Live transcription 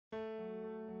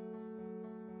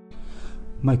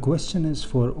My question is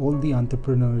for all the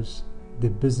entrepreneurs, the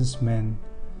businessmen,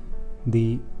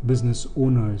 the business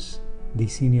owners, the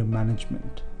senior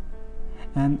management.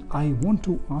 And I want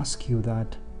to ask you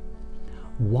that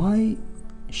why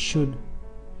should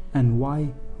and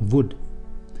why would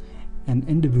an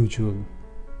individual,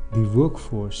 the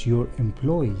workforce, your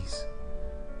employees,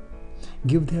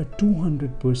 give their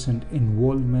 200%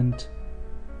 involvement,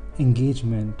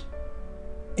 engagement,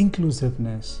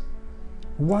 inclusiveness?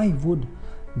 Why would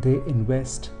they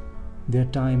invest their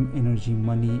time, energy,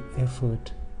 money,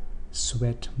 effort,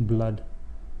 sweat, blood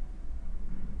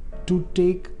to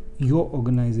take your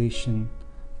organization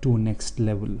to a next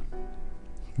level?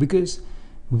 Because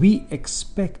we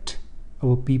expect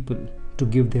our people to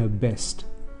give their best,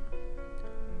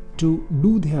 to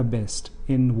do their best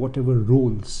in whatever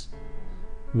roles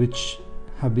which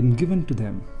have been given to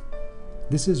them.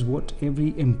 This is what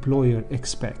every employer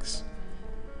expects.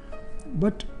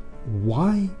 But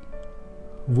why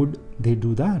would they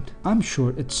do that? I'm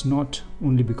sure it's not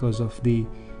only because of the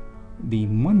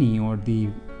money or the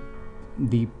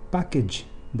package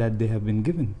that they have been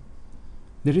given.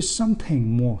 There is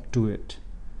something more to it.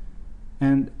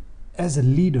 And as a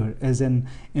leader, as an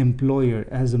employer,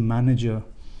 as a manager,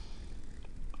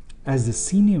 as the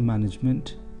senior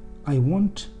management, I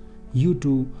want you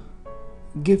to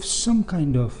give some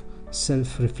kind of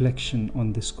self-reflection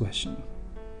on this question.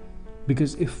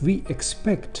 Because if we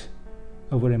expect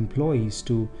our employees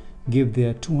to give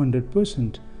their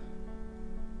 200%,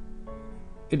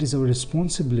 it is our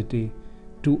responsibility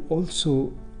to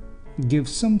also give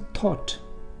some thought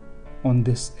on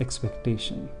this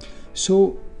expectation.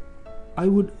 So I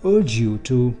would urge you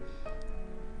to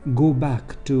go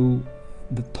back to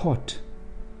the thought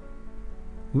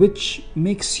which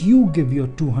makes you give your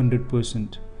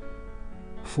 200%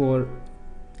 for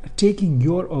taking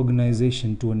your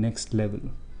organization to a next level.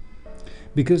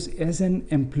 Because as an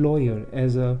employer,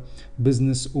 as a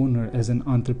business owner, as an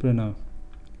entrepreneur,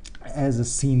 as a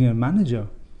senior manager,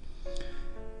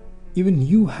 even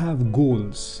you have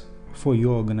goals for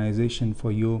your organization,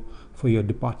 for your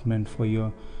department, for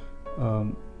your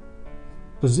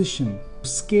position.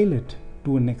 Scale it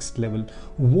to a next level.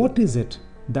 What is it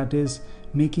that is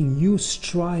making you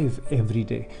strive every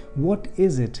day? What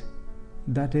is it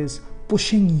that is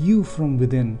pushing you from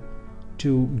within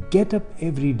to get up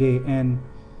every day and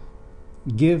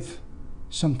give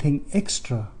something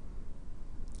extra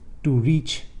to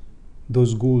reach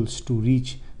those goals, to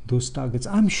reach those targets?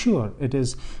 I'm sure it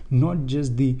is not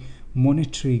just the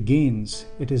monetary gains,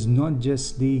 it is not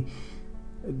just the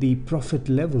profit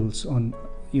levels on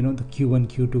the Q1,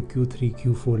 Q2, Q3,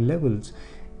 Q4 levels.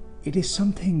 It is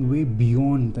something way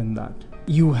beyond than that.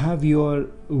 You have your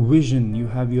vision, you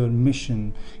have your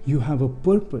mission, you have a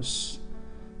purpose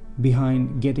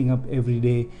behind getting up every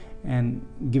day and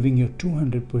giving your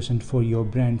 200% for your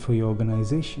brand, for your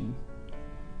organization.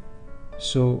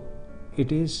 So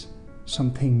it is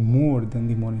something more than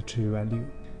the monetary value.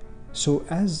 So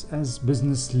as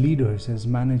business leaders, as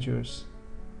managers,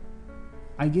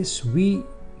 I guess we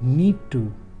need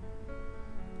to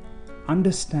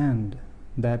understand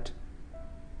that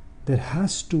there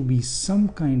has to be some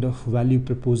kind of value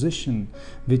proposition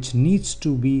which needs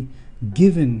to be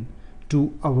given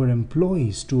to our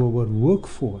employees, to our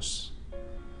workforce,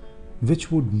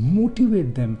 which would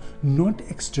motivate them not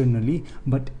externally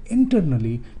but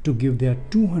internally to give their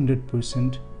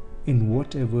 200% in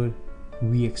whatever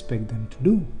we expect them to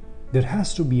do. There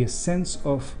has to be a sense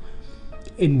of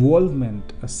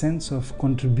involvement, a sense of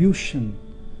contribution,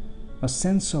 a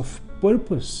sense of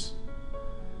purpose,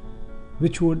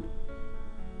 which would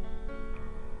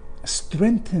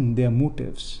strengthen their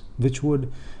motives, which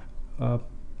would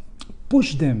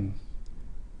push them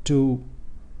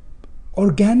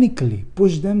organically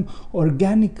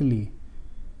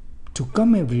to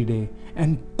come every day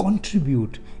and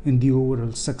contribute in the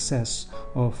overall success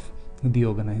of the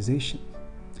organization.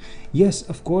 Yes,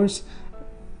 of course,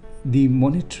 the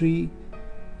monetary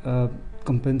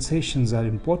compensations are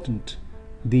important,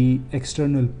 the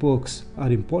external perks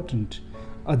are important,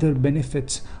 other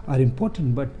benefits are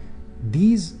important, but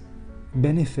these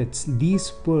benefits, these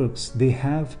perks, they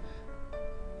have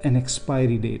an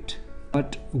expiry date.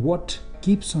 But what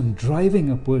keeps on driving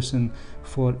a person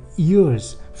for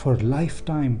years, for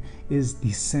lifetime, is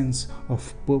the sense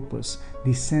of purpose,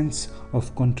 the sense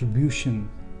of contribution,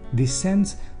 the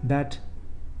sense that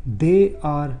they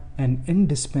are an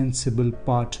indispensable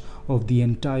part of the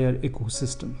entire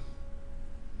ecosystem.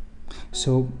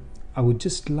 So I would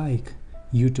just like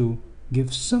you to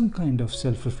give some kind of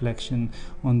self-reflection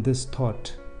on this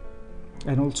thought,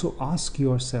 and also ask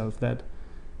yourself that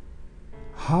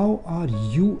How are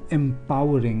you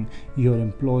empowering your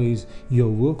employees, your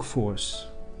workforce,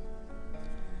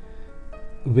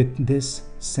 with this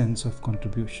sense of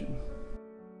contribution?